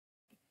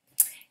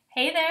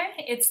Hey there,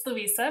 it's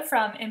Louisa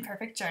from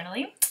Imperfect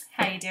Journaling.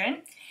 How you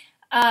doing?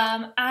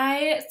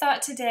 I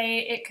thought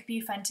today it could be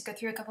fun to go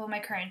through a couple of my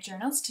current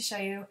journals to show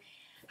you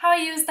how I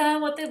use them,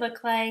 what they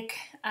look like,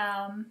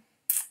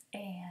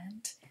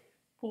 and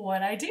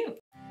what I do.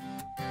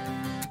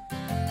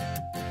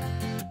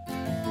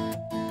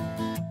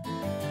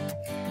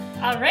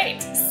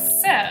 Alright,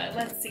 so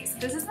let's see. So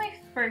this is my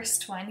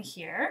first one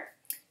here,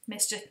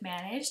 Mischief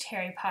Managed,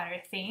 Harry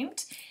Potter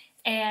themed.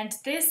 And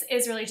this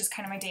is really just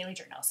kind of my daily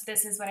journal. So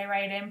this is what I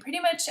write in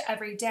pretty much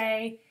every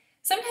day.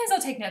 Sometimes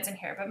I'll take notes in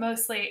here, but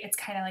mostly it's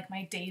kind of like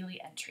my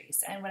daily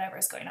entries and whatever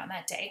is going on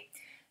that day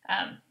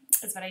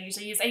is what I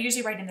usually use. I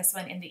usually write in this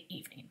one in the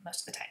evening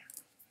most of the time.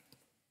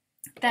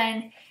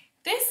 Then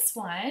this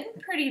one,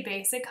 pretty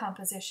basic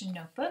composition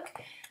notebook.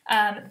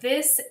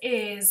 This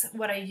is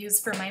what I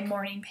use for my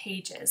morning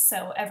pages.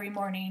 So every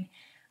morning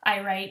I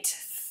write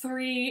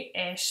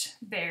three-ish,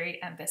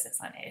 very emphasis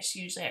on ish.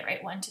 Usually I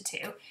write 1 to 2.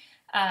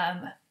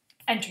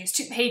 Entries,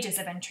 2 pages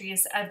of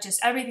entries of just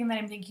everything that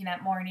I'm thinking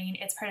that morning.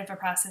 It's part of a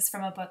process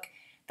from a book,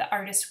 The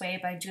Artist Way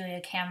by Julia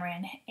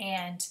Cameron,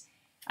 and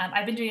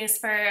I've been doing this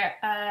for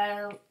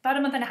about a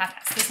month and a half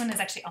now, so this one is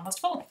actually almost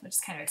full, which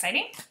is kind of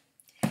exciting.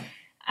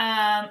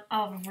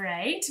 All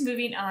right,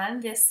 moving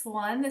on, this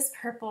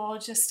purple,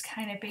 just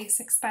kind of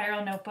basic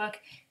spiral notebook.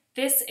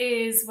 This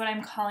is what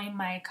I'm calling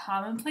my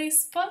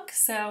commonplace book,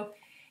 so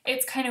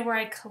it's kind of where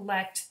I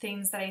collect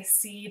things that I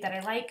see that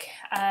I like.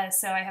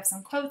 So I have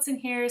some quotes in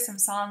here, some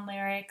song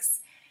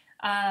lyrics.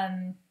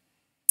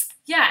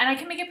 Yeah, and I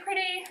can make it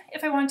pretty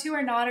if I want to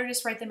or not, or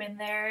just write them in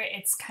there.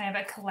 It's kind of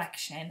a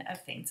collection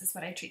of things is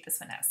what I treat this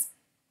one as.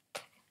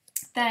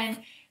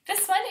 Then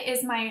this one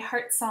is my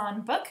Heart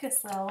Song book.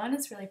 This little one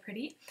is really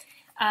pretty.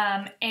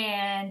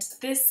 And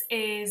this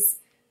is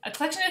a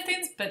collection of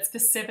things, but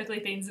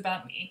specifically things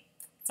about me.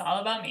 It's all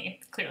about me,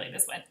 clearly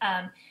this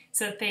one.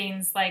 So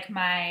things like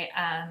my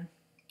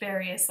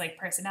various like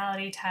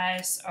personality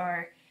tests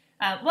or,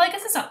 well, I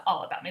guess it's not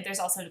all about me. There's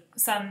also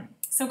some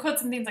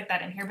quotes and things like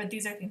that in here, but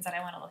these are things that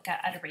I want to look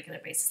at a regular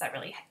basis that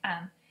really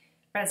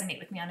resonate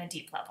with me on a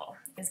deep level,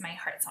 is my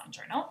Heart Song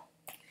journal.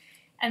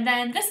 And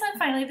then this one,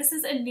 finally, this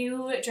is a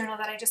new journal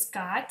that I just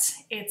got.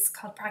 It's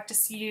called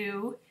Practice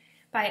You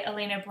by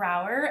Elena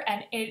Brower,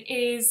 and it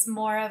is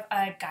more of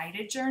a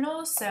guided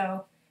journal,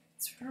 so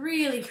it's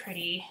really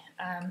pretty.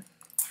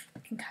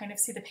 You can kind of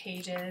see the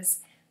pages.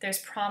 There's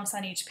prompts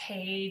on each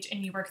page,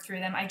 and you work through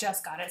them. I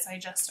just got it, so I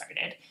just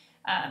started.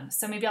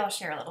 So maybe I'll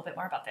share a little bit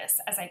more about this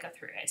as I go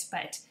through it,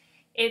 but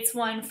it's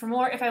one for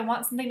more, if I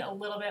want something a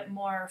little bit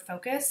more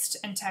focused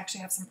and to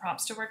actually have some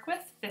prompts to work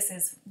with, this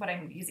is what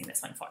I'm using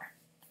this one for.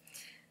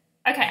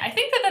 Okay, I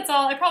think that's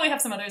all. I probably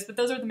have some others, but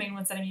those are the main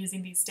ones that I'm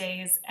using these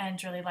days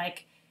and really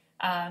like.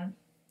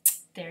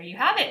 There you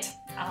have it.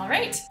 All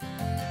right.